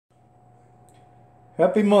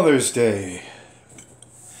Happy Mother's Day,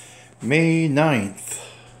 May 9th,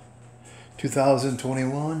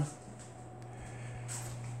 2021.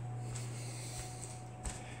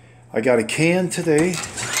 I got a can today,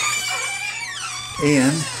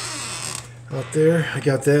 and out there I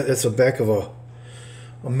got that's the back of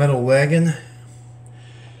a metal wagon,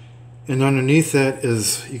 and underneath that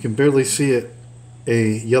is, you can barely see it,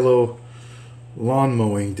 a yellow lawn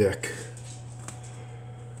mowing deck.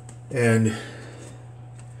 And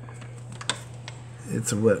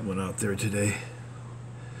it's a wet one out there today.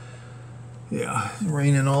 Yeah,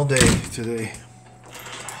 raining all day today.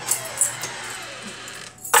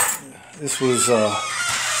 This was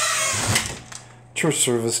church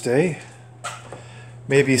service day.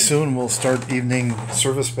 Maybe soon we'll start evening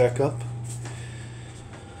service back up.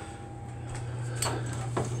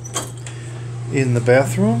 In the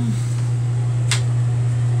bathroom,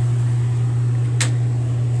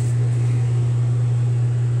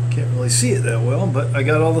 can't really see it that well, but I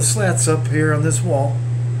got all the slats up here on this wall.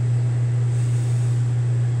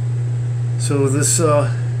 So this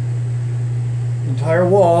entire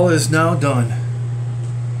wall is now done.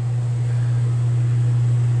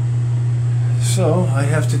 So I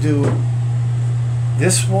have to do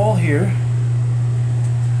this wall here,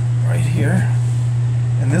 right here,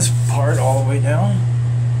 and this part all the way down.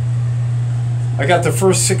 I got the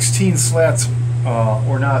first 16 slats,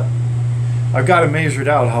 or not. I've got it measured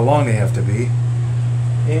out how long they have to be,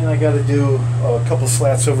 and I got to do a couple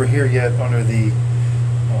slats over here yet under the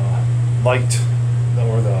light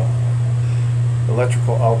or the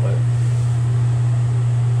electrical outlet.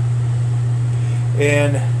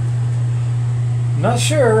 And I'm not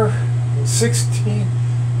sure, 16.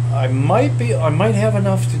 I might have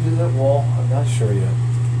enough to do that wall. I'm not sure yet,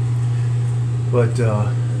 but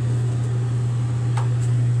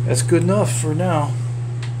that's good enough for now.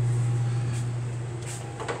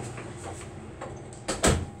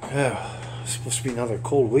 Yeah, it's supposed to be another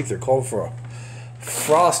cold week. They're calling for a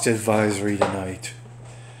frost advisory tonight.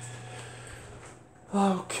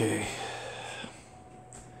 Okay.